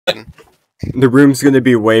The room's gonna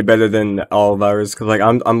be way better than all of ours, cause like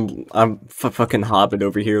I'm fucking Hobbit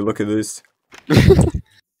over here. Look at this.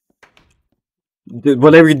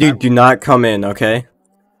 Whatever you do, do not come in, okay?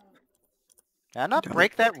 Can I not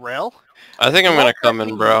break that rail? I think I'm gonna come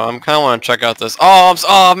in, bro. I'm kind of want to check out this.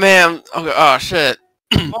 Oh man. Okay. Oh shit.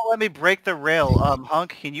 Won't let me break the rail.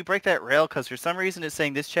 Hunk, can you break that rail? Because for some reason it's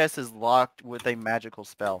saying this chest is locked with a magical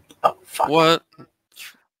spell. Oh, fuck. What?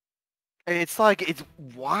 It's like,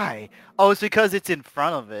 why? Oh, it's because it's in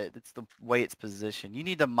front of it. It's the way it's positioned. You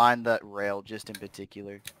need to mind that rail just in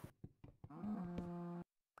particular.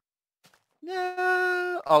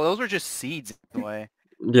 No. Oh, those were just seeds in the way.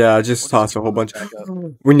 Yeah, I just tossed a whole bunch. back up.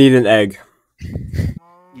 We need an egg.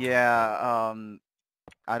 Yeah,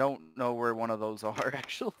 I don't know where one of those are,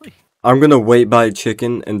 actually. I'm gonna wait by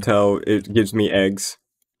chicken until it gives me eggs.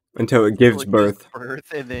 Until it gives birth.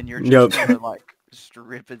 And then you're just gonna, like,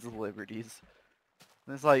 strip its liberties.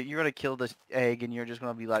 And it's like, you're gonna kill this egg and you're just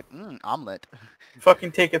gonna be like, omelet.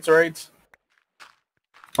 Fucking take its rights.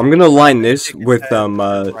 I'm gonna line this with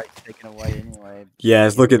Rights taken away anyway.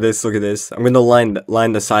 Yes, look at this, look at this. I'm gonna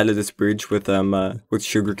line the side of this bridge with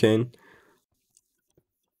sugarcane.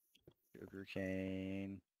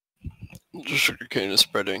 Sugarcane. Sugarcane is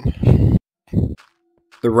spreading.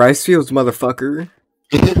 The rice fields, motherfucker.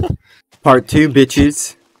 Part 2,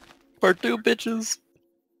 bitches. Part 2, bitches.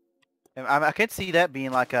 I can see that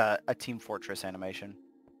being like a Team Fortress animation.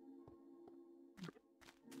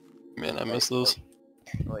 Man, I miss those.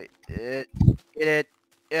 Wait, there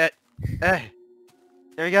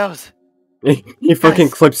he goes. He fucking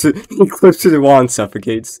clips it. He clips to the wall and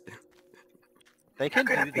suffocates. They can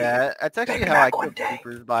do that. That's actually how I killed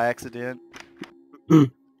creepers by accident.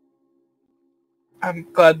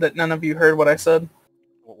 I'm glad that none of you heard what I said.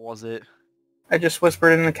 What was it? I just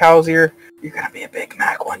whispered in the cow's ear, "You're gonna be a Big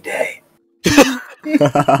Mac one day."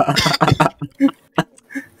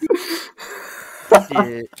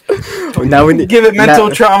 Now we need, give it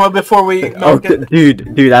mental trauma before we milk it.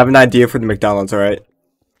 Dude, I have an idea for the McDonald's, alright?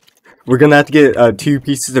 We're gonna have to get 2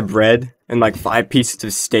 pieces of bread and like 5 pieces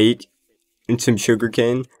of steak and some sugar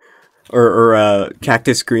cane or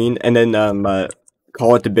cactus green, and then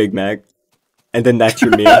call it the Big Mac, and then that's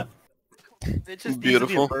your meal. It just Beautiful.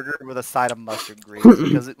 needs to be a burger with a side of mustard greens,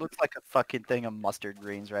 because it looks like a fucking thing of mustard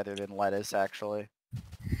greens rather than lettuce, actually.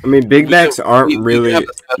 I mean, Big Macs aren't really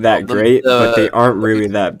that great, but they aren't really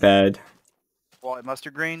that bad. What,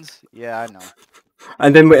 mustard greens? Yeah, I know.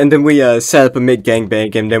 And then we set up a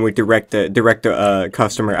McGangbang, and then we direct the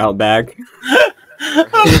customer out back.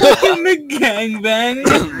 McGangbang.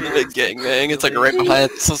 McGangbang. It's like right behind.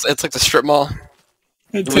 It's like the strip mall.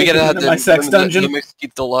 We gotta have my sex dungeon. The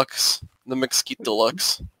Mesquite Deluxe. The Mesquite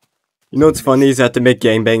Deluxe. You know what's funny is that the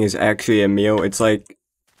McGangbang is actually a meal. It's like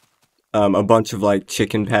a bunch of like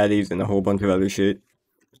chicken patties and a whole bunch of other shit.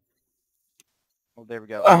 Oh, there we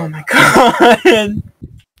go. Oh my god.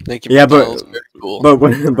 Thank you. Yeah, cool. but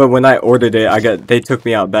when I ordered it, they took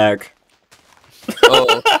me out back.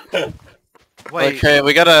 Oh. Wait. Okay,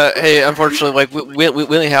 we gotta. Hey, unfortunately, like we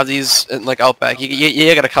only have these in, like Outback.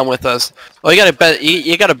 You gotta come with us. Well,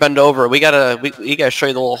 you gotta bend over. We gotta show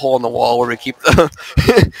you the little hole in the wall where we keep the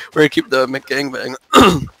where we keep the McGangbang.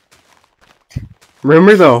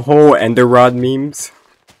 Remember the whole Ender Rod memes?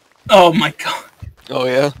 Oh my god. Oh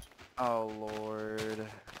yeah. Oh lord.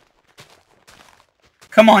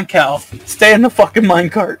 Come on, Cal. Stay in the fucking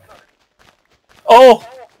minecart. Oh!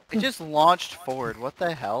 It just launched forward. What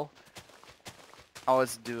the hell? Oh,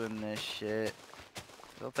 it's doing this shit.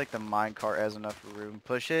 I don't think the minecart has enough room.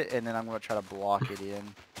 Push it, and then I'm gonna try to block it in.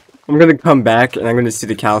 I'm gonna come back and I'm gonna see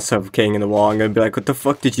the cow suffocating in the wall. I'm gonna be like, "What the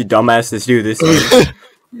fuck did you dumbasses do this?" I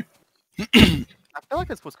feel like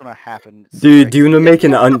that's what's gonna happen. Dude, do you wanna make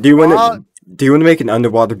an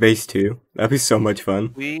underwater base too? That'd be so much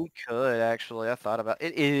fun. We could actually. I thought about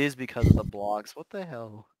it. It is because of the blocks. What the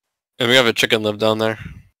hell? And we have a chicken live down there.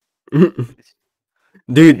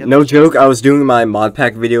 Dude, no joke, I was doing my mod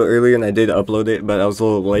pack video earlier and I did upload it, but I was a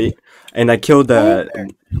little late. And I killed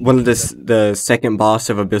one of the second boss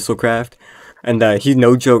of Abyssalcraft. And he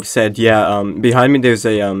no joke said, "Yeah, behind me there's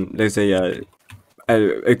a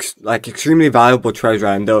like extremely valuable treasure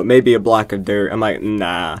item, though it may be a block of dirt." I'm like,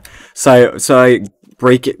 "Nah." So I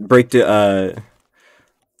break the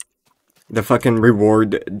fucking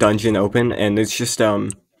reward dungeon open, and it's just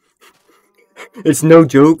it's no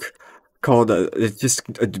joke called it's just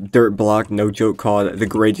a dirt block, no joke, called the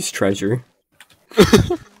greatest treasure.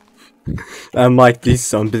 I'm like, these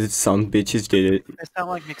some bitches did it. It sound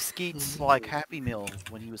like McSkeet's like Happy Meal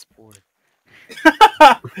when he was poor.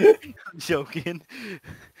 I'm joking.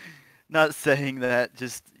 Not saying that,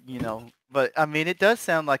 just, you know, But I mean, it does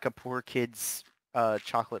sound like a poor kid's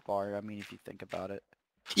chocolate bar. I mean, if you think about it.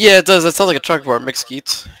 Yeah, it does. That sounds like a chocolate bar. Mixed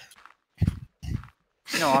Skeets.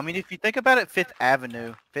 No, I mean, if you think about it, Fifth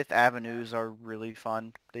Avenues are really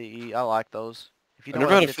fun to eat. I like those. If you I've know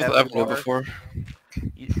never what had a Fifth Avenue bar, before.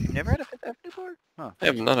 you've never had a Fifth Avenue bar? Huh. I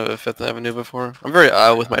have none of a Fifth Avenue before. I'm very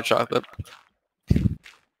with my chocolate.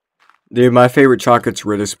 Dude, my favorite chocolate's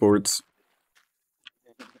Ritter Sports.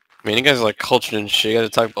 I mean, you guys are like cultured and shit. You gotta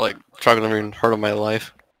talk about like chocolate I've never even heard of my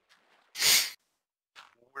life.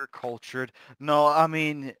 We're cultured. No, I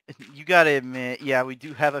mean, you gotta admit, yeah, we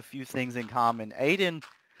do have a few things in common. Aiden,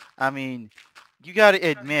 I mean, you gotta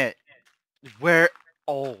admit, we're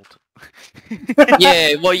old.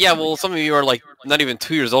 Yeah, well, some of you are like not even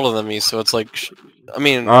 2 years older than me, so it's like, I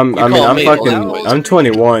mean, I you're mean, calling I'm me old anyways. I'm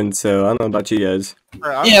 21, so I don't know about you guys.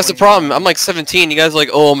 Bro, I'm Yeah, that's the 21. problem. I'm like 17. You guys are like,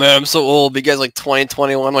 oh man, I'm so old. But you guys are like 20,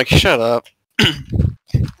 21. I'm like, shut up.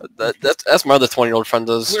 That's my other 20-year-old friend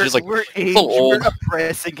does. She's like, we're age, so old. we're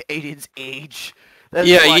oppressing Aiden's age. That's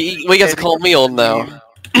Yeah, why you guys call me old now.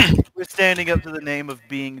 we're standing up to the name of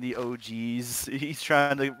being the OGs. He's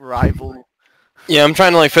trying to rival Yeah, I'm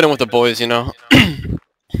trying to like fit in with the boys, you know.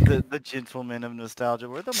 the gentleman of nostalgia.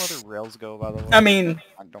 Where'd the mother rails go, by the way? I mean,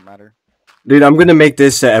 Don't matter. Dude, I'm gonna make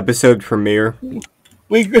this episode premiere.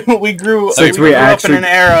 we grew Since we we grew up actually- in an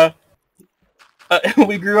era.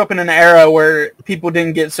 We grew up in an era where people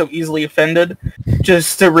didn't get so easily offended,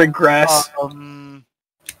 just to regress.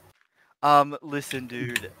 Listen,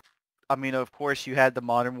 dude. I mean, of course, you had the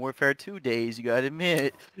Modern Warfare 2 days, you gotta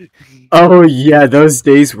admit. Oh yeah, those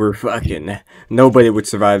days were fucking... Nobody would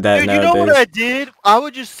survive that Dude, you nowadays. know what I did? I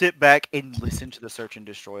would just sit back and listen to the Search and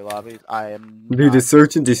Destroy lobbies. I am Dude, the not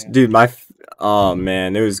search and kidding. dude, oh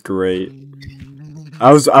man, it was great.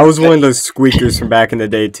 I was one of those squeakers from back in the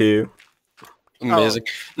day too. Amazing.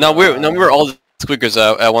 No, we were all squeakers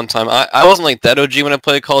out at one time. I wasn't like that OG when I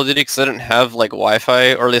played Call of Duty because I didn't have like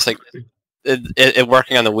Wi-Fi, or at least like it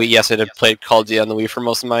working on the Wii. Yes, I did play Call of Duty on the Wii for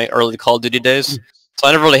most of my early Call of Duty days, so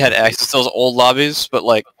I never really had access to those old lobbies. But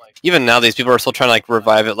like even now, these people are still trying to like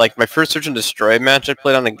revive it. Like my first Search and Destroy match I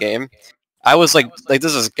played on a game, I was like this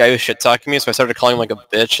is this guy who's shit talking me, so I started calling him like a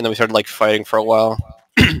bitch, and then we started like fighting for a while.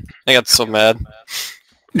 I got so mad.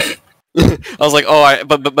 I was like, oh,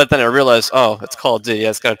 but then I realized, oh, it's Call of Duty. Yeah,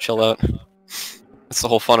 it's gotta chill out. That's the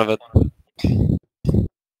whole fun of it.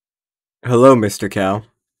 Hello, Mr. Cow.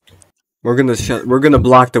 We're gonna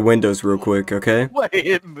block the windows real quick, okay? Way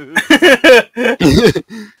it moves.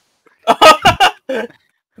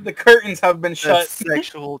 The curtains have been The shut.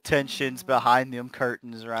 sexual tensions behind them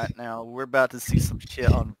curtains right now. We're about to see some shit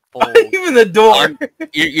unfold. Even the door.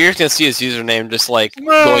 You're just gonna see his username just like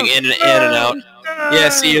going in and out. Yeah,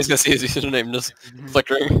 see, you're just gonna see his username just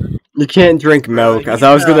flickering. You can't drink milk. I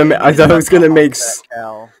thought I was gonna make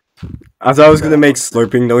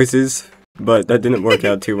slurping noises, but that didn't work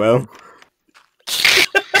out too well.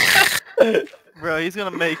 Bro, he's gonna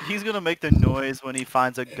make the noise when he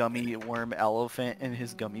finds a gummy worm elephant in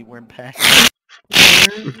his gummy worm pack.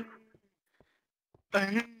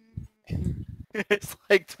 It's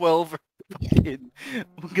like 12 fucking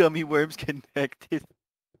gummy worms connected.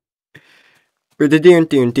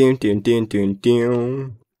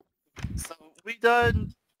 So we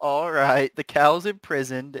done alright. The cow's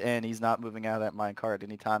imprisoned and he's not moving out of that minecart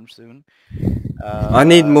anytime soon. I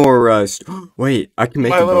need more rust. Wait, I can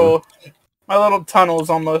make a bow. My little tunnel's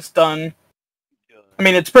almost done. I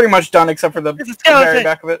mean, it's pretty much done except for the It's a very skeleton!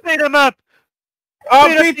 back of it. Beat him up! Oh,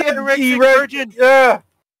 Beat up beat the the anorexic T-Rex! virgin! Yeah!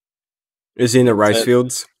 Is he in the rice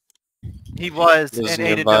fields? He was, He was and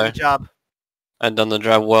Aiden nearby. done the job. I've done the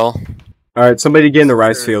job well. Alright, somebody get in the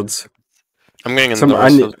rice fields. I'm getting in Some- the I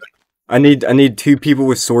rest need- of I need 2 people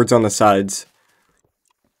with swords on the sides.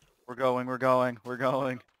 We're going.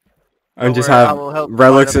 I Don't just worry, I have will help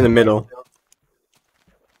relics light in up the middle.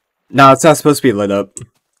 No, it's not supposed to be lit up.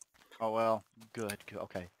 Oh well, good.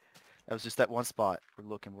 Okay, that was just that one spot. We're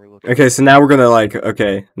looking. Okay, so now we're gonna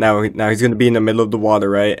okay, now he's gonna be in the middle of the water,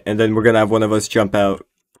 right? And then we're gonna have one of us jump out.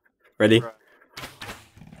 Ready? Right.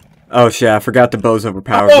 Oh shit, I forgot the bow's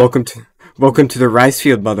overpowered. Oh. Welcome to the rice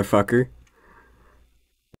field, motherfucker.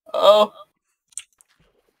 Oh.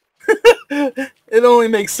 It only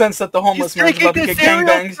makes sense that the homeless man's about to get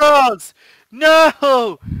gangbanged.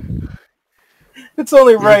 No! It's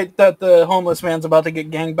only right that the homeless man's about to get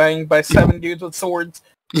gangbanged by 7 dudes with swords.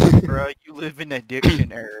 Bro, you live in a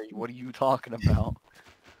dictionary. What are you talking about?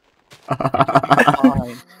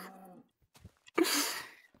 Fine.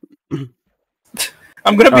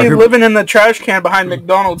 I'm gonna be living in the trash can behind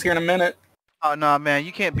McDonald's here in a minute. Oh no, man,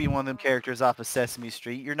 you can't be one of them characters off of Sesame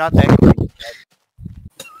Street. You're not that great.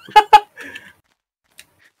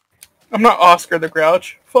 I'm not Oscar the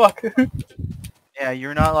Grouch. Fuck. Yeah,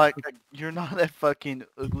 you're not like you're not that fucking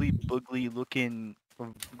ugly boogly looking,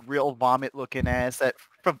 real vomit looking ass that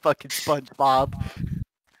from fucking SpongeBob.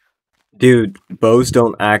 Dude, bows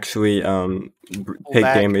don't actually take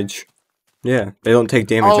back. damage. Yeah, they don't take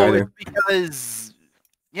damage Oh, either. it's because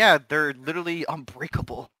yeah, they're literally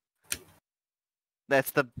unbreakable.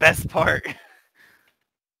 That's the best part.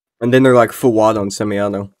 And then they're like full wad on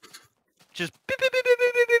semi-auto. Just beep, beep, beep, beep,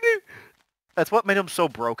 beep, beep, beep, beep. That's what made them so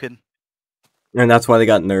broken. And that's why they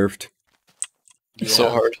got nerfed. It's so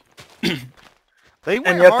hard. They went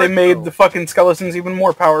And yet they hard, made though. the fucking skeletons even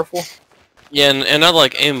more powerful. Yeah, and not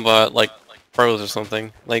like aimbot, like pros or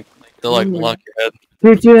something. Like they'll like lock your head.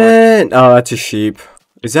 Pigeon! Oh, that's a sheep.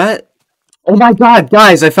 Is that? Oh my god,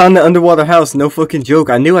 guys! I found the underwater house. No fucking joke.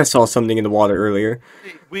 I knew I saw something in the water earlier.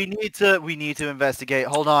 We need to investigate.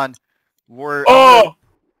 Hold on. Oh!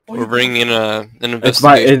 We're bringing in an It's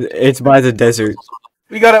by investigation. it's by the desert.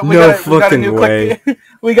 We got a fucking new way. clickbait.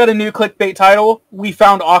 We got a new clickbait title. We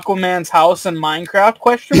found Aquaman's house in Minecraft?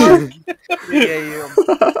 Question mark. 3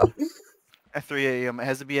 a.m. At 3 a.m. It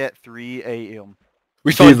has to be at 3 a.m.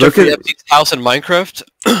 We found Dude, look Jeffrey at- Epstein's house in Minecraft.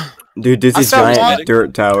 Dude, there's I a found giant water-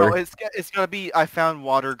 dirt tower. No, it's gotta be. I found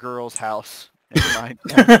Water Girl's house in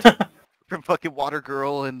Minecraft. From fucking Water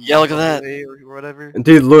Girl and Yeah, look at that. or whatever.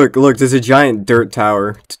 Dude, look, there's a giant dirt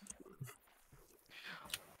tower.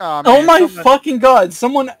 Oh, Oh man, my someone- fucking god!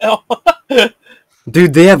 Someone else.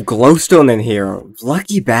 Dude, they have glowstone in here.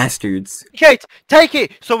 Lucky bastards. Okay, take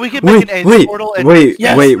it so we can make an end Wait, portal. And wait,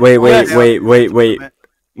 Yes. wait, wait, wait, Yes. wait, wait, wait.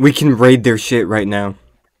 We can raid their shit right now.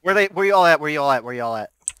 Where y'all at? Where y'all at? Where y'all at?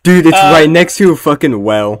 Dude, it's right next to a fucking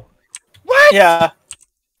well. What? Yeah.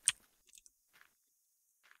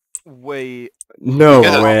 Wait. No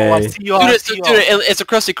Yeah. I way. see y'all. Dude, I it's, see dude, y'all. it's a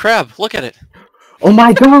Krusty Krab. Look at it. Oh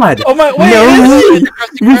my god! Oh my. Wait. No is it? way! It's a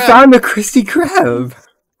Krusty We Krab. found the Krusty Krab!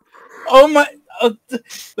 Oh my.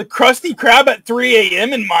 The Krusty Krab at 3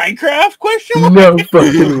 a.m. in Minecraft? Question mark. No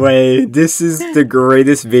fucking way. This is the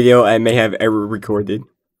greatest video I may have ever recorded.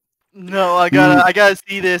 No, I gotta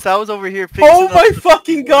see this. I was over here fixing Oh up my the-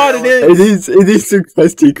 fucking god! It It is. is a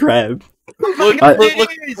Krusty Krab. Look, I-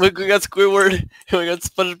 look, we got Squidward. We got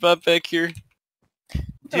SpongeBob back here.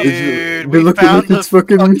 Dude, But we look at found this the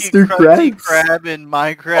fucking Mr. Krusty Krabs. Krab in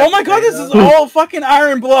Minecraft. Oh my god! This is beta. all fucking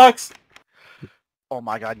iron blocks. Oh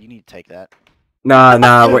my god, you need to take that.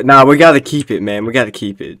 Nah, we gotta keep it, man. We gotta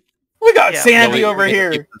keep it. We got Yeah, Sandy we- over we-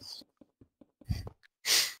 here.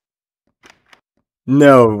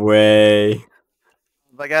 No way.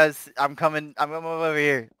 But guys, I'm coming over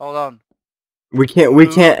here. Hold on. We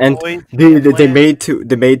can't enter. Boys, Dude, they land.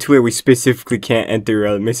 made to where we specifically can't enter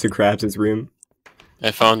Mr. Krabs' room. I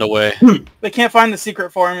found a way. They can't find the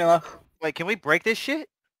secret formula. Wait, can we break this shit?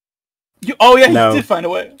 Oh yeah, No. you did find a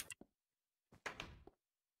way.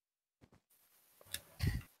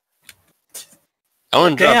 I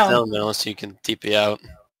want to drop Damn. down now so you can TP out.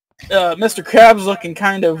 Mr. Krabs looking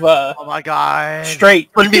kind of Oh my god. straight.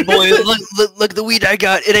 Funny boy, look at the weed I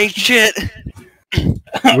got. It ain't shit.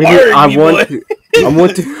 I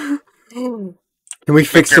want to. Can we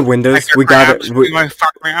fix the windows? We gotta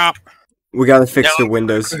fuck me up. fix the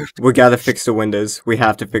windows. We gotta fix the windows. We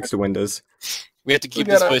have to fix the windows. We have to keep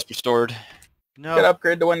We this gotta- place restored. No. Gotta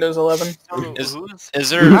upgrade to Windows 11. So Is- who's- Is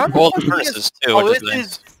there How the all fuck the is- furnaces too? Oh, which this is nice.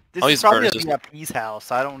 is this I'll is use probably a furnaces. VIP's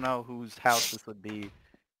house. I don't know whose house this would be.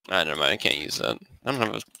 Ah, never mind. I can't use that. I don't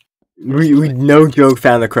have a. We no joke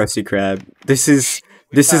found the Krusty Krab. This is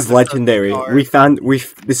found the legendary.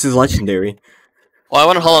 Krusty This is legendary. Well, I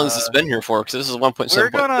wonder how long this has been here for, because this is 1.7. We're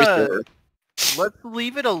gonna let's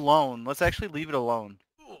leave it alone. Let's actually leave it alone.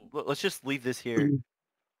 Let's just leave this here.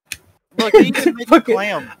 Look, they even make a Fucking-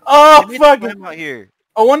 clam. Oh They made a fuck! clam out here.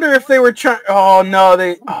 I wonder if they were trying. Oh no,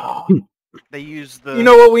 they. Oh. They use the. You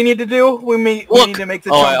know what we need to do? We need to make the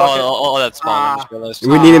chum bucket. Oh, that's fine. I just realized.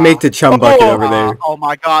 We need to make the chum bucket over Ah, there. oh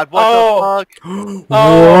my god! What Oh. the fuck?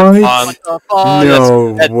 What? What the fuck?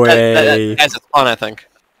 No That- way. That's fun, I think.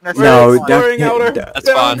 That's No, fine. that Exploring out our can't- That's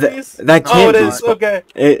fine. boundaries. That Oh, can't it be. is. Okay.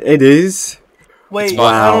 It is. Wait,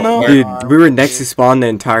 fine. I don't know. Dude, we were next to spawn the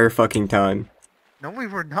entire fucking time. No, we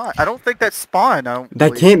were not. I don't think that's spawn. I don't. That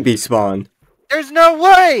believe. can't be spawn. There's no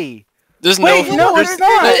way. There's Wait, no, there's, it's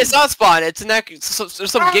not. It's not spawn. It's an there's some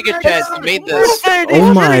Giga Chad that made this.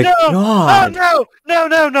 Oh my god.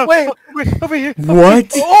 Oh no! Wait. Over here.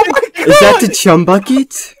 What? Oh my god! Is that the chum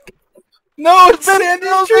bucket? No, it's There's Sandy's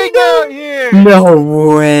nothing tree. out here.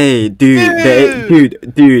 No way,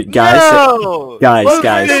 dude, guys, No. guys, Look,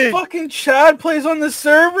 guys, the fucking Chad plays on the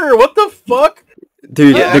server. What the fuck?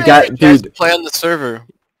 dude, Yeah, the guy, Guys dude, play on the server.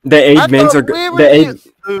 the I admins thought are we were the the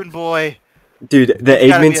spoon boy. Dude, the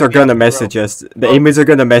It's gotta be admins a are gonna VIP, message bro. us. The admins are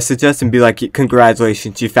gonna message us and be like,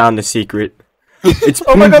 "Congratulations, you found the secret." It's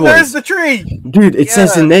Oh my Poon god, there's Boys. the tree! Dude, it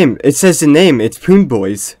says the Yeah. name. It says the name. It's Poon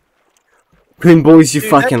Boys. Poon Boys, you Dude,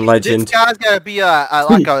 fucking this legend. guy's gotta be like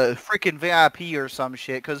a freaking VIP or some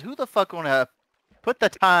shit. Cause who the fuck wanna put the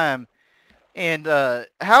time and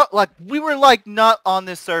how like we were like not on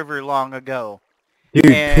this server long ago. Dude,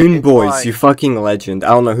 And Poon it's Boys, like- you fucking legend. I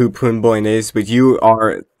don't know who Poon Boy is, but you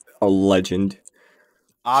are a legend.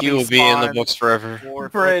 He will be in the Spawn, books forever.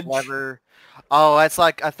 4-foot Bridge. lever. Oh, that's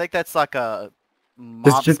like I think that's like a.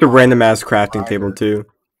 It's just a random ass crafting table too.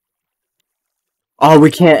 Oh,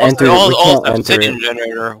 we can't enter it. We can't enter obsidian it.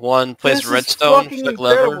 generator. 1, place This is redstone, fucking flick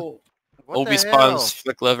lever. incredible. What OB the spawns, hell?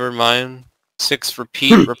 flick lever, mine. 6,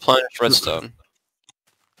 repeat, replenish, redstone.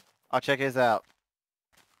 I'll check his out.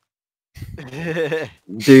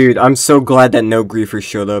 Dude, I'm so glad that no griefers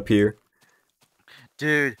showed up here.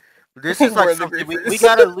 Dude, this is like We're the something we griefers.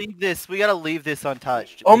 gotta leave this. We gotta leave this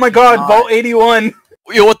untouched. Oh We my god, cannot- Vault 81!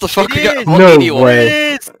 Yo, what the fuck? It We got is! Vault No 81. way.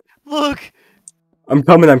 It is! Look! I'm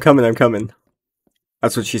coming, I'm coming, I'm coming.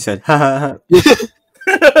 That's what she said. Ha ha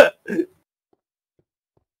ha.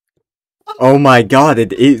 Oh my god,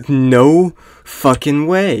 it is no fucking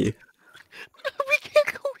way. We can't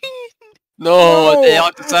go in! No, they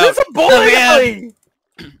locked us out. There's a bowling Oh, man. alley!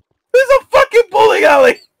 There's a fucking bowling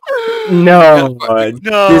alley! No,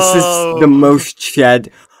 No! this is the most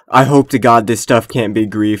shed. I hope to God this stuff can't be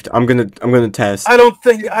griefed. I'm gonna test. I don't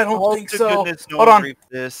think Oh, think to so. goodness, no Hold one on. griefed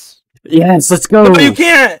this. Yes, let's go. No, you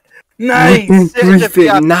can't! Nice! It's It's a grief it, VIP,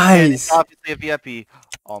 man. nice. It's obviously a VIP.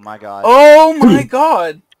 Oh my god. Oh my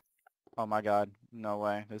god! Oh my god. No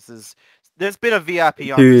way. There's been a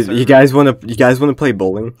VIP on Dude, this you server. guys wanna play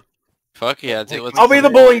bowling? Fuck yeah, dude. Let's I'll be the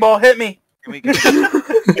bowling ball, hit me! Can we go?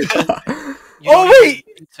 You Oh don't wait!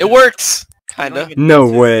 It works! even- you don't Kinda. even No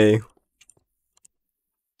need to. way.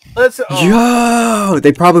 Let's Yo,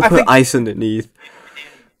 they probably I put think- ice underneath.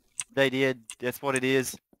 They did. That's what it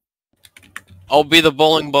is. I'll be the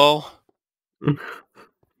bowling ball.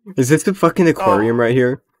 Is this the fucking aquarium right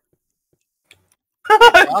here?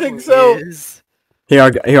 I think so. Probably is.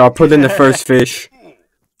 Here, I'll put in the first fish.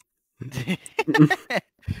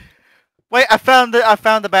 Wait, I found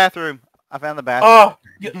the bathroom. I found the bathroom. Oh,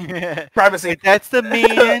 y- privacy. If that's the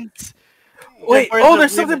means. Wait, where's oh, the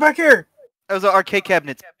there's something limit? back here. Those are arcade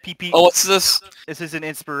cabinets. PP. Oh, what's this? This is an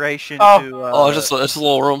inspiration Oh. to. Oh, it's just a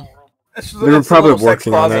little room. It's They were it's a probably little sex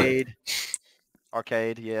working on it. closet. arcade.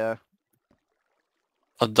 Arcade, yeah.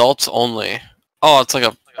 Adults only. Oh, it's like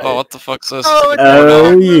a. Oh, what the fuck's this? Oh, It's it's like a Oh,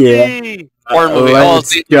 a yeah. movie! porn movie. Oh,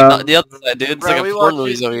 Let's it's go. the other side, dude. It's Bro, like we a porn watched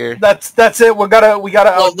movies it. over here. That's it. We gotta Oh,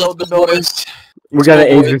 outbuild the building. boys. We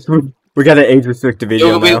gotta Small age we gotta age restrict the video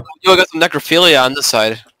Yo, we now. got some necrophilia on this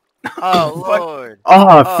side. Oh Fuck. lord. Oh,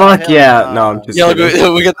 Oh, fuck hell yeah! no. No, I'm just Yeah, look,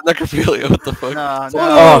 kidding. we got the necrophilia. What the fuck? No, no.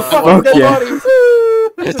 Oh, fuck dead yeah. bodies.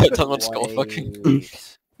 Don't tell me to skull fucking.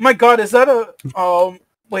 Wait. My god, is that a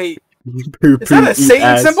wait, Poo, is that poo, a eat Satan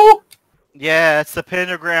ass. symbol? Yeah, it's the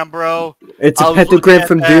pentagram, bro. It's I a was looking pentagram at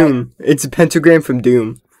from that. Doom. It's a pentagram from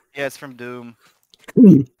Doom. Yeah, it's from Doom.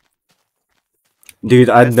 Dude,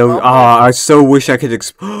 I That's know. lovely. I so wish I could.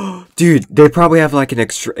 Dude, they probably have like an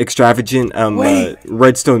extravagant Wait.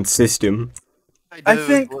 redstone system. I Dude,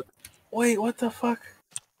 think- look, Wait, what the fuck?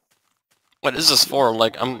 What is this for?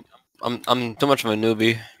 Like, I'm too much of a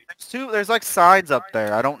newbie. there's like signs up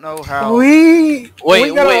there. I don't know how. Wait,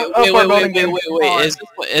 we gotta up our building game.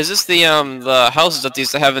 Is this the houses that they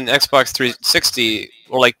used to have in the Xbox 360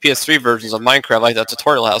 or like PS3 versions of Minecraft, like the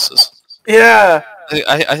tutorial houses? Yeah.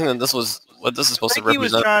 I think that this was what this is I supposed to think he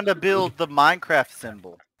was represent. trying to build the Minecraft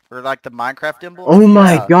symbol. Or like the Minecraft symbol. Oh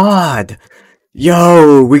my Yeah. god!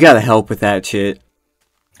 Yo, we gotta help with that shit.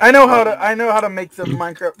 I know how to make the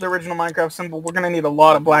original Minecraft symbol. We're gonna need a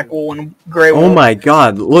lot of black wool and gray wool. Oh my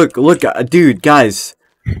god! Look, dude, guys.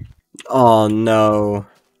 Oh no!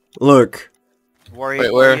 Look, Where Wait,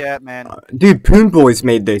 you where? you at, man? dude, Poon Boys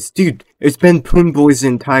made this. Dude, it's been Poon Boys the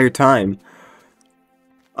entire time.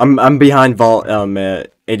 I'm behind Vault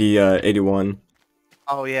 81.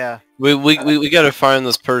 Oh yeah. We gotta find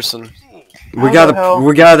this person. We How the hell?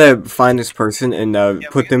 we gotta find this person and we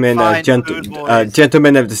put them in find Poon Boys.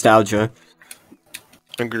 gentleman of nostalgia.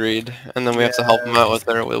 Agreed. And then we have to help them out with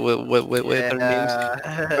their their names.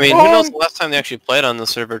 Yeah. I mean, who knows the last time they actually played on the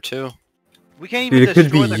server too? we can't Dude, even it could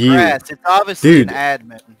destroy be the you. grass. It's obviously Dude. an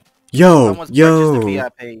admin. Yo, Someone's purchased a yo.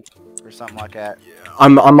 VIP or something like that.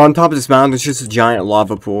 I'm on top of this mountain. It's just a giant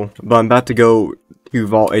lava pool. But I'm about to go to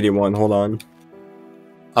Vault 81. Hold on.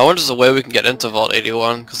 I wonder if there's a way we can get into Vault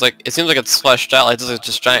 81, because like it seems like it's fleshed out, like this is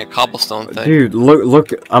just giant cobblestone thing. Dude,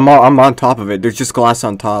 look! I'm on top of it. There's just glass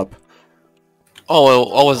on top. Oh,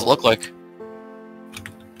 it'll always look like.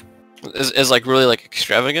 Is like really like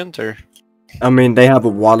extravagant or? I mean, they have a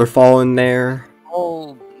waterfall in there.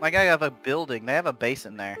 Oh, my guy have a building. They have a base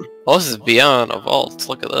in there. Oh, this is beyond a vault.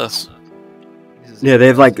 Look at this. This is Yeah,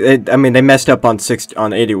 they've like. I mean, they messed up on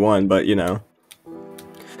 81, but you know.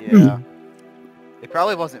 Yeah. It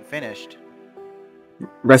probably wasn't finished.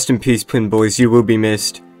 Rest in peace, Pin Boys. You will be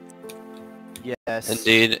missed. Yes.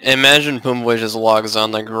 Indeed. Imagine Boomboy just logs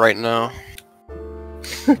on like right now.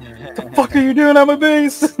 The fuck are you doing on my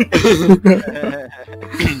base?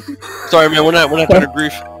 Sorry, man. We're not trying to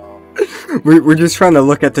grief. We're just trying to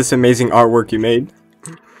look at this amazing artwork you made.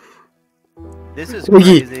 This is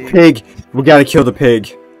Piggy, crazy. pig. We gotta kill the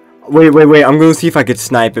pig. Wait. I'm gonna see if I could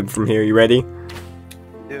snipe him from here. You ready?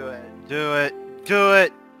 Do it. Do it. Do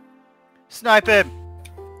it. Snipe him.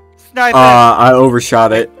 Snipe him. I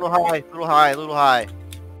overshot it. Little high. Little high. Little high.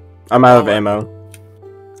 I'm out of ammo.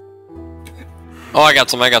 Oh, I got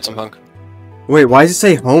some punk. Wait, why does it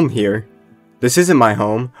say home here? This isn't my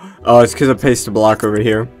home. Oh, it's because I pasted a block over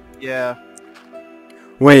here. Yeah.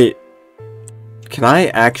 Wait. Can I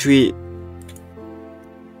actually...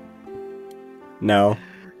 No.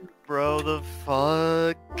 Bro, the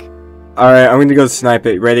fuck? Alright, I'm gonna go snipe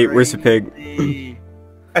it. Ready? Where's the pig? Crazy.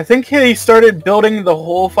 I think he started building the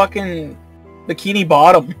whole fucking Bikini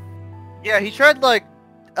Bottom. Yeah, he tried like...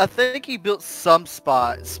 I think he built some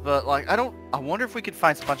spots, but like, I wonder if we could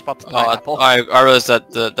find SpongeBob's pineapple. I realized that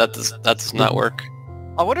that does not work.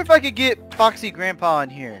 I wonder if I could get Foxy Grandpa in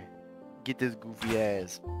here. Get this goofy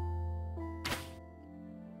ass.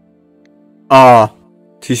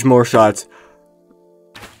 Teach more shots.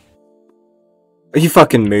 He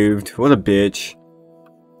fucking moved. What a bitch.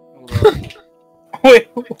 Hold on. Wait,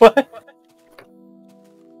 what?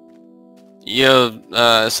 Yo,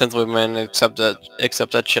 Synthwave man, except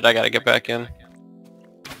that shit. I gotta get back in.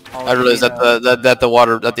 Oh, I realized that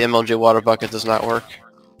the MLJ water bucket does not work.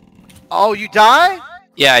 Oh, you die?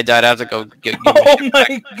 Yeah, I died. I have to go get. Oh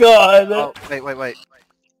my god! Oh, wait.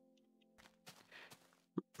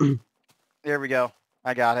 There we go.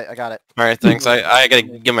 I got it. All right, thanks. I gotta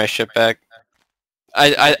get my shit back.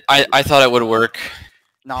 I thought it would work.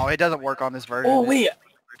 No, it doesn't work on this version. Oh wait.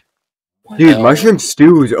 What Dude, the- mushroom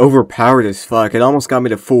stew is overpowered as fuck. It almost got me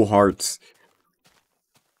to full hearts.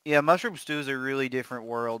 Yeah, mushroom stew is a really different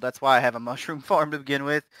world. That's why I have a mushroom farm to begin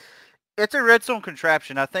with. It's a redstone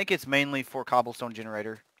contraption. I think it's mainly for cobblestone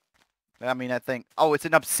generator. I mean, I think... Oh, it's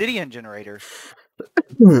an obsidian generator.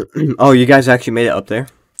 Oh, you guys actually made it up there?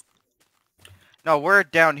 No, we're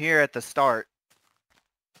down here at the start.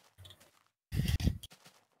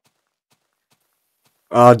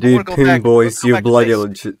 Oh, dude, go Pin back- Boys, let's go you back to bloody base.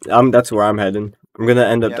 legit. That's where I'm heading. I'm gonna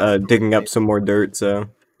end up Yeah. digging up some more dirt, so...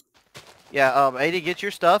 Yeah, AD, get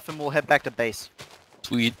your stuff and we'll head back to base.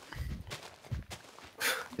 Sweet.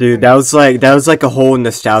 Dude, that was like a whole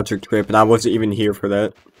nostalgic trip, and I wasn't even here for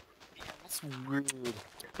that. That's weird.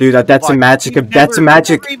 Dude, that's a Like, magic you of that's a never-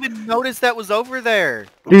 magic. You never even noticed that was over there.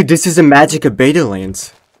 Dude, this is a magic of Beta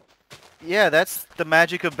Lands. Yeah, that's the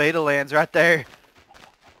magic of Beta Lands right there.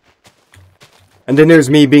 And then there's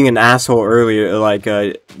me being an asshole earlier, like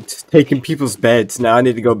just taking people's beds. Now I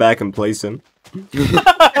need to go back and place them.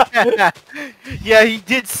 Yeah, he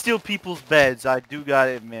did steal people's beds. I do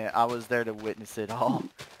gotta admit, I was there to witness it all.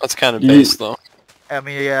 That's kind of You- base though. I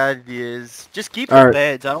mean, yeah, it is. Just keep Alright. the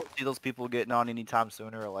beds. I don't see those people getting on anytime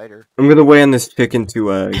sooner or later. I'm gonna wait on this chicken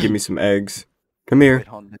to give me some eggs. Come here. Wait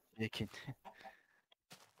on the chicken.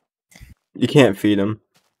 You can't feed him.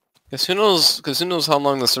 Cause who knows how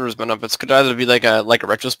long the server's been up. It could either be like a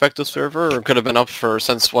retrospective server, or it could have been up for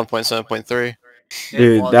since 1.7.3.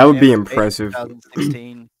 Dude, that would be impressive.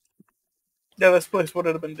 2016. Yeah, this place would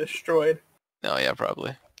have been destroyed. Oh yeah,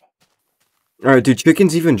 probably. Alright, do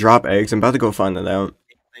chickens even drop eggs? I'm about to go find that out.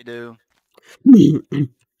 They do. No,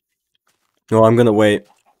 I'm gonna wait.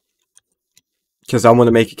 Because I want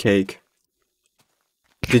to make a cake.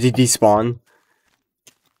 Did he despawn?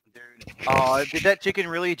 Dude. Did that chicken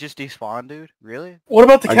really just despawn, dude? Really? What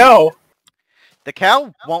about the I- cow? The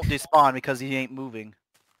cow won't despawn because he ain't moving.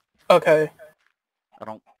 Okay.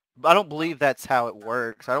 I don't believe that's how it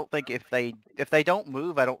works. I don't think if they don't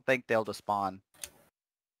move, I don't think they'll despawn.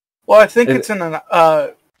 Well, I think If- it's in an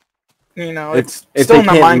you know, If- it's if still they in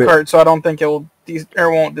a can't mo- minecart, so I don't think it will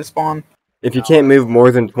or won't despawn. If you can't move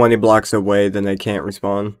more than 20 blocks away, then they can't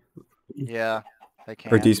respawn. Yeah, they Or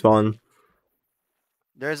can. despawn.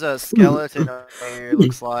 There's a skeleton over here.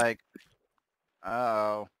 Looks like.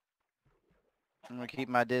 Uh-oh. I'm gonna keep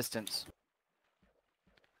my distance.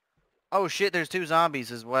 Oh shit! There's two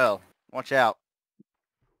zombies as well. Watch out.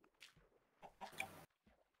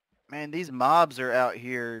 Man, these mobs are out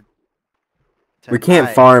here We can't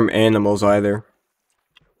Tonight. farm animals either.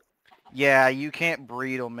 Yeah, you can't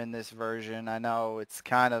breed them in this version. I know, it's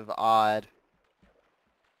kind of odd.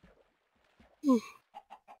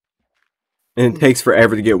 And it takes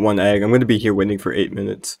forever to get one egg. I'm going to be here waiting for 8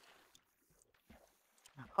 minutes.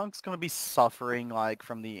 Hunk's gonna be suffering, like,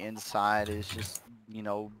 from the inside. Is just, you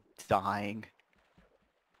know, dying.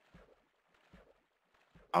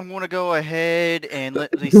 I'm gonna go ahead and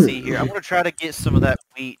let me see here. I'm gonna try to get some of that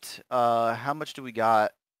wheat. How much do we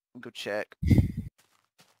got? Go check.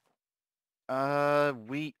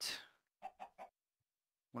 Wheat.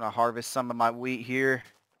 I'm gonna harvest some of my wheat here.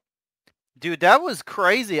 Dude, that was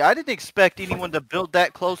crazy. I didn't expect anyone to build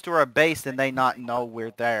that close to our base and they not know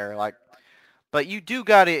we're there. Like, but you do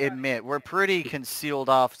gotta admit, we're pretty concealed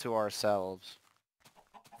off to ourselves.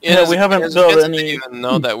 Yeah, we haven't there's a built chance any- They even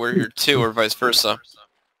know that we're here too, or vice versa.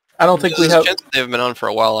 I don't think we There's a have. chance they haven't been on for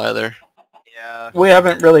a while either. Yeah. We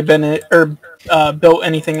haven't really been built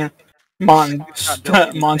anything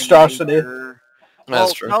monstrosity. That's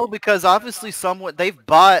Well, true. no, because obviously someone they've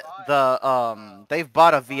bought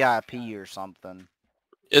a VIP or something.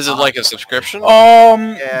 Is it like a subscription?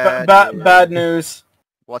 Yeah, dude. Bad news.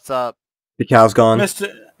 What's up? The cow's gone.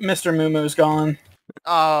 Mr. Moomoo's gone.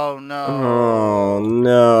 Oh no. Oh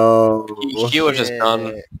no. He was just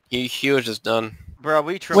done. Shit. He was just done. Bro,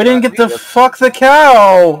 We didn't get to fuck the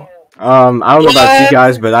cow. I don't know about you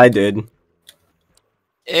guys, but I did.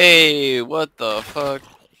 Hey, what the fuck?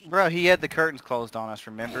 Bro, he had the curtains closed on us,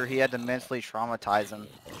 remember? He had to mentally traumatize him.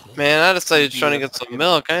 Man, I decided trying to get some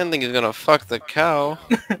milk. I didn't think he was gonna fuck the cow.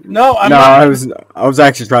 No, I'm No, not. I was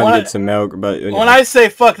actually trying When to I- get some milk, but When I say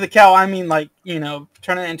fuck the cow, I mean like, you know,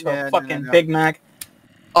 turn it into Yeah, a no, fucking no. Big Mac.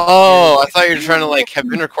 Oh, I thought you were trying to like have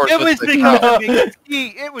intercourse It with was the because cow.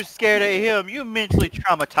 it was scared of him. You mentally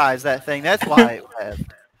traumatized that thing. That's why it left.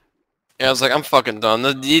 Yeah, I was like, I'm fucking done.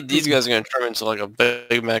 These guys are gonna turn into like a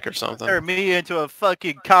Big Mac or something. Turn me into a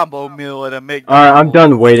fucking combo meal at a McDonald's. Alright, I'm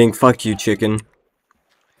done waiting. Fuck you, chicken.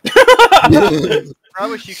 I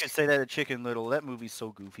wish you could say that to Chicken Little. That movie's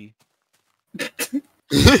so goofy.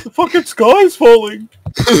 The fucking sky's falling.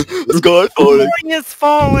 The sky falling. Spring is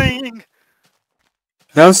falling.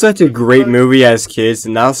 That was such a great movie as kids,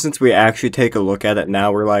 and now since we actually take a look at it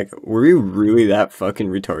now, we're like, were we really that fucking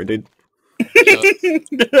retarded?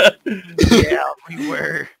 Yeah, we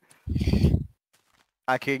were.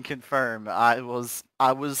 I can confirm. I was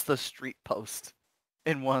the street post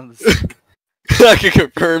in one of the I can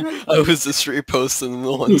confirm I was the street post in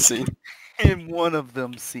the one scene. in one of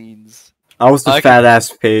them scenes. I was the I fat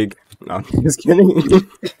ass pig. No, I'm just kidding.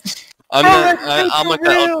 I'm that's like for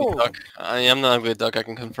that real. ugly duck. I am the ugly duck, I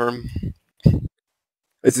can confirm.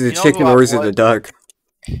 Is it You a know chicken who I or is it a was? duck?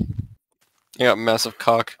 You got massive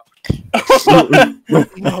cock.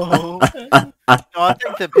 No. No, I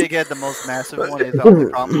think the pig had the most massive one. The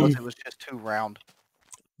only problem was it was just too round.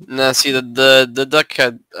 Nah, see the duck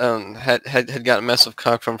had got massive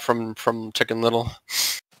cock from Chicken Little.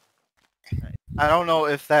 I don't know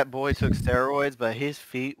if that boy took steroids, but his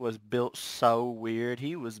feet was built so weird.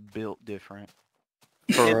 He was built different.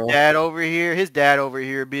 For His real. dad over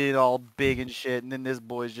here being all big and shit, and then this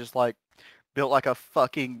boy's just like built like a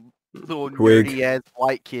fucking little Twig. nerdy ass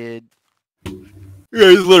white kid. Yeah,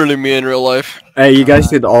 he's literally me in real life. Hey, you guys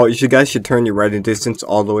should turn your writing distance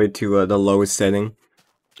all the way to the lowest setting.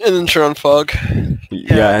 And then turn on fog.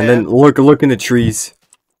 Yeah, and then look in the trees.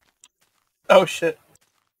 Oh shit.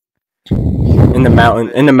 In the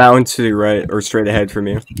mountain to the right, or straight ahead from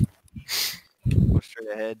you. Go straight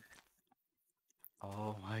ahead.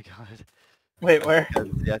 Oh my god. Wait, where?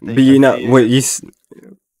 Yeah, I think But you I know, see it. what you I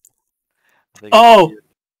think I Oh! see it.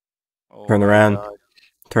 Oh Turn my around. God.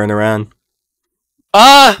 turn around.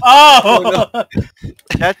 Ah! Oh!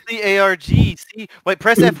 That's the ARG. See? Wait,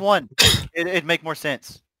 press F1. It'd make more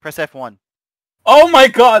sense. Press F1. Oh my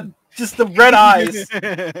god! Just the red eyes.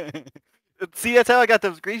 See, that's how I got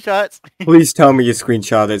those screenshots. Please tell me you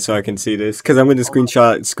screenshot it so I can see this, because I'm going to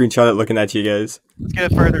screenshot it looking at you guys. Let's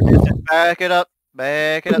get a further distance. Back it up.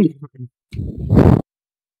 Back it up.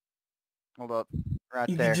 Hold up. Right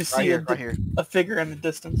You there. can just Right see here. Right here. a figure in the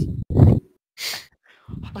distance.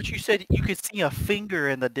 But you said you could see a finger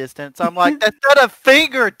in the distance. I'm like, that's not a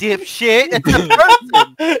finger, dipshit. It's a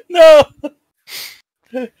person. No!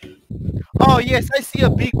 Oh, yes, I see a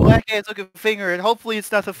big black ass looking finger, and hopefully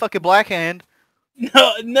it's not the fucking black hand.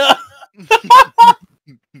 No, no!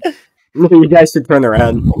 You guys should turn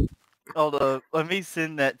around. Hold up. Let me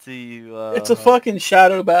send that to you. It's a fucking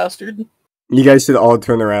shadow bastard. You guys should all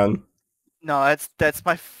turn around. No, that's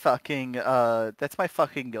my fucking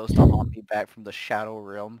ghost to haunt me back from the Shadow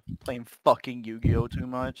Realm. Playing fucking Yu-Gi-Oh too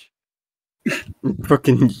much.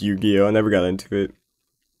 Fucking Yu-Gi-Oh! I never got into it.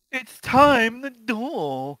 It's time the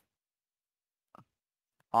duel.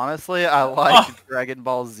 Honestly, I like Dragon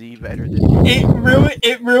Ball Z better than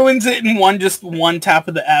It ruins it in one tap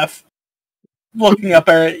of the F. Looking up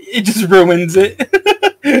at it just ruins it.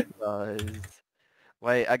 does.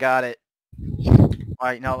 Wait, I got it.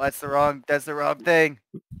 Wait, no, that's the wrong thing.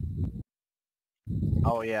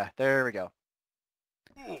 Oh yeah, there we go.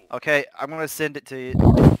 Okay, I'm gonna send it to you.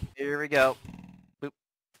 Here we go. Boop.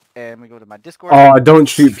 And we go to my Discord. Oh, don't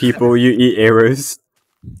shoot people. You eat arrows.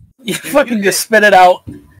 You fucking just spit it out.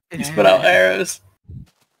 You spit out arrows.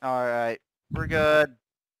 Alright, we're good.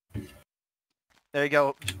 There you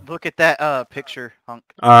go. Look at that picture, Hunk.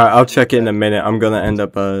 I'll check it in a minute. I'm gonna end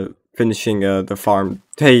up finishing the farm.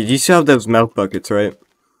 Hey, you still have those milk buckets, right?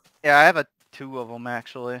 Yeah, I have two of them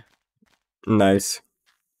actually. Nice.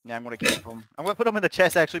 Yeah, I'm gonna keep them. I'm gonna put them in the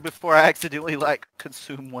chest actually before I accidentally like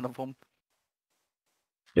consume one of them.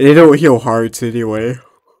 They don't heal hearts anyway.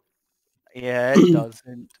 Yeah, it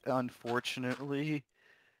doesn't, unfortunately.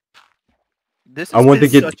 This I has want been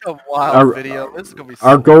to get such a wild video. This is gonna be so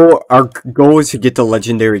our goal is to get the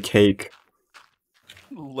legendary cake.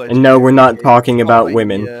 legendary. And no, we're not talking about Oh,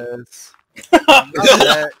 women. Yes.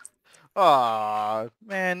 Aw,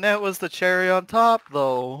 man, that was the cherry on top,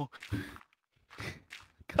 though.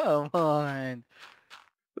 Come on.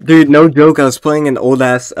 Dude, no joke, I was playing an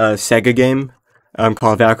old-ass Sega game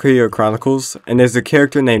called Valkyrie Chronicles, and there's a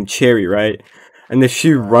character named Cherry, right? And if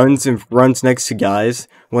she runs next to guys,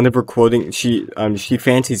 one of her quoting, she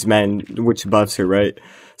fancies men, which buffs her, right?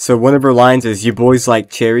 So one of her lines is, "You boys like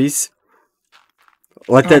cherries?"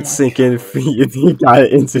 Let that sink in for you. You got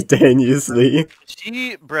it instantaneously.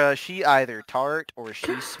 She either tart or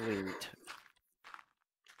she's sweet.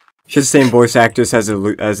 She's the same voice actress as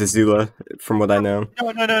Azula, from what I know.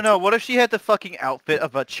 No. What if she had the fucking outfit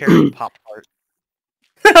of a cherry Pop Tart?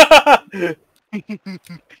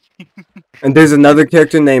 And there's another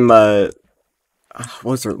character named what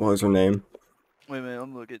was her name? Wait a minute,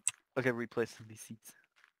 I'm looking. Okay, replace some of these seats.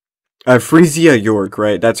 Frisia York,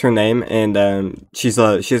 right? That's her name, and she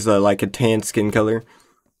has like a tan skin color,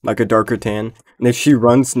 like a darker tan. And if she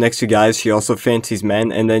runs next to guys, she also fancies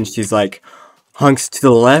men, and then she's like, hunks to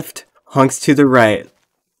the left, hunks to the right.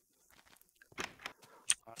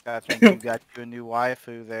 I think you got you a new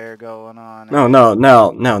waifu there going on. No,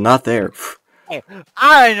 not there.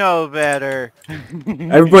 I know better.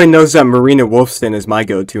 Everybody knows that Marina Wolfson is my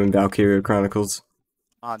go-to in Valkyria Chronicles.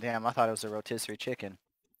 Oh damn, I thought it was a rotisserie chicken.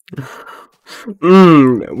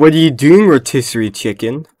 What are you doing, rotisserie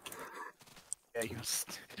chicken? Yeah,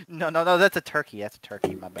 no, that's a turkey. That's a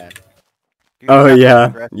turkey, my bad. Oh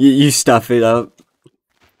yeah, you stuff it up.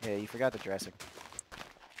 Yeah, you forgot the dressing.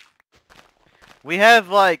 We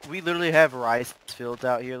literally have rice fields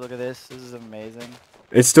out here. Look at this. This is amazing.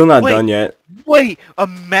 It's still not done yet. Wait,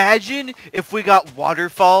 imagine if we got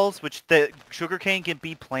waterfalls, which the sugarcane can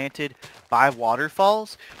be planted by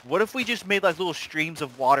waterfalls. What if we just made like little streams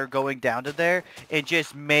of water going down to there and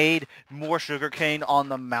just made more sugarcane on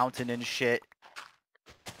the mountain and shit?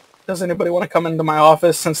 Does anybody want to come into my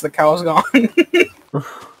office since the cow's gone?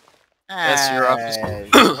 That's your office.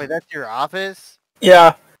 Wait, that's your office?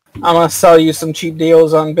 Yeah, I'm gonna sell you some cheap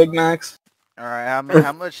deals on Big Macs. All right,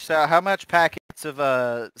 how much packets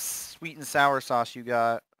of sweet and sour sauce you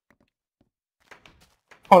got?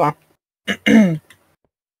 Hold on.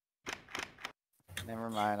 Never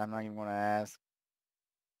mind, I'm not even gonna ask.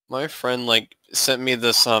 My friend sent me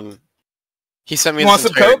this he sent me You want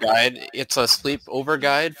this some entire Coke? guide. It's a sleepover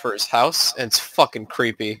guide for his house, and it's fucking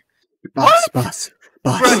creepy. Boss.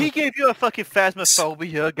 Bro, he gave you a fucking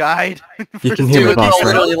phasmophobia guide. You can hear me, Dude, boss, no,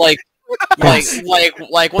 right? literally one of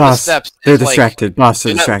the Boss, steps. they're is, distracted. Boss,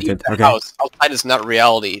 they're do not leave distracted. the Okay. house. Outside is not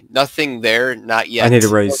reality. Nothing there, not yet. I need a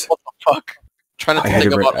raise. What the fuck? Trying to I need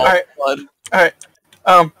think a about all raise. the blood. Alright,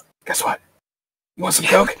 guess what? You want some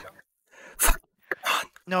Coke?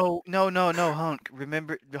 No, Hunk.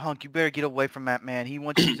 Remember, Hunk, you better get away from that man. He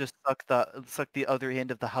wants you to suck the other end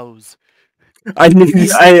of the hose. I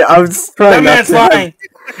was trying That not man's to. lying!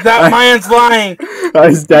 That man's lying! I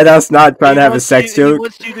was deadass not trying to have a sex He joke.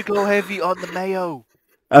 wants you to go heavy on the mayo.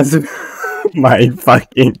 I was, my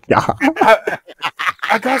fucking god.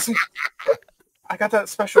 I got some... I got that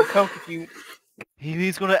special Coke if you...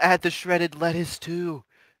 He's gonna add the shredded lettuce too.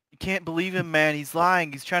 You can't believe him, man. He's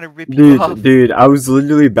lying. He's trying to rip you off. Dude, I was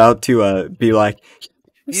literally about to be like,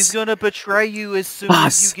 He's gonna betray you as soon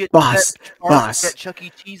as you get boss, that Chuck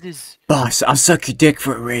E. Cheese's. boss, I'll suck your dick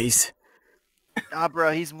for a raise. Nah,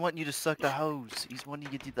 bro, he's wanting you to suck the hose. He's wanting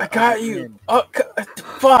you to do the I got other you! end. Oh,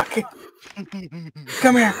 fuck!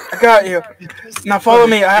 Come here. I got you. Now follow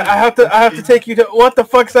me. I have to take you to. What the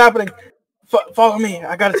fuck's happening? Follow me.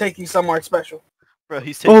 I gotta take you somewhere special. Bro,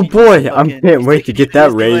 he's taking Oh you to boy, fucking- I can't wait to he's taking you get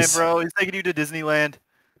that Disneyland, raise. Bro, he's taking you to Disneyland.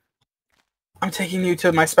 I'm taking you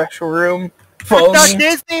to my special room. Follow That's not me.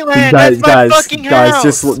 Disneyland. That's my fucking house.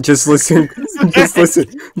 just listen,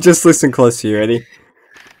 just listen close. You ready?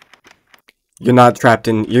 You're not trapped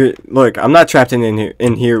in. Look. I'm not trapped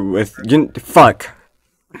in here with you. Fuck.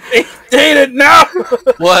 Dated now.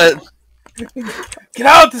 What? Get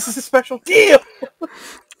out! This is a special deal.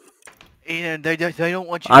 And they don't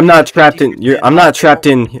want you. I'm to not get trapped in. 50% I'm not off. trapped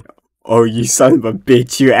in. Oh, you son of a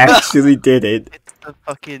bitch! You actually did it. It's the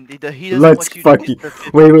fucking. He doesn't Let's want you fucking. to get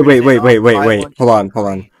the Wait. 50% off. I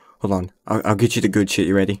want Hold on. I'll get you the good shit.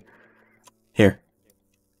 You ready? Here.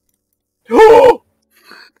 Oh!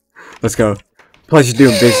 Let's go. Pleasure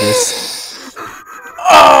doing business.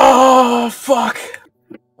 Oh fuck!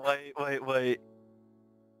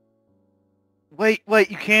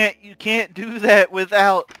 Wait. You can't do that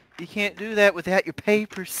without. You can't do that without your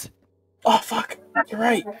papers. Oh fuck! You're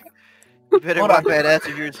right. You better Hold wipe on. that ass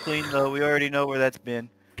of yours clean though. We already know where that's been.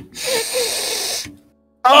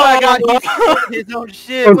 Oh my god, he's his own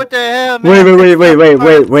shit. What the hell,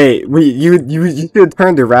 man? Wait. You should have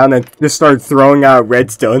turned around and just started throwing out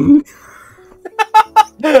redstone.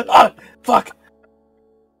 Fuck!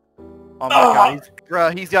 Oh my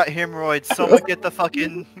god, he's got hemorrhoids. Someone get the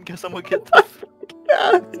fucking. Someone get the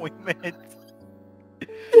ointment.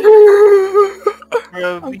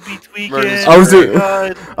 Bro, we be tweaking. Murder's I was Oh my a-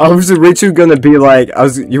 god. I was originally gonna be like, I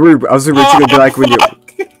was originally gonna be like when you.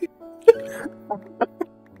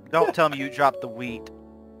 Don't tell me you dropped the wheat.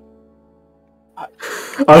 I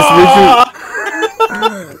was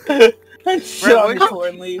originally. Shit on where's your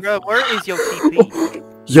corn leaf. Bro, where is your TP?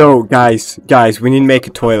 Yo, guys, we need to make a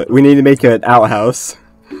toilet. We need to make an outhouse.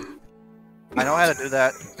 I know how to do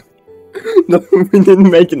that. No, we need to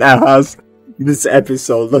make an outhouse this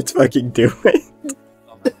episode. Let's fucking do it.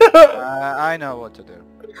 I know what to do.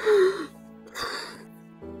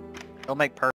 It'll make perfect.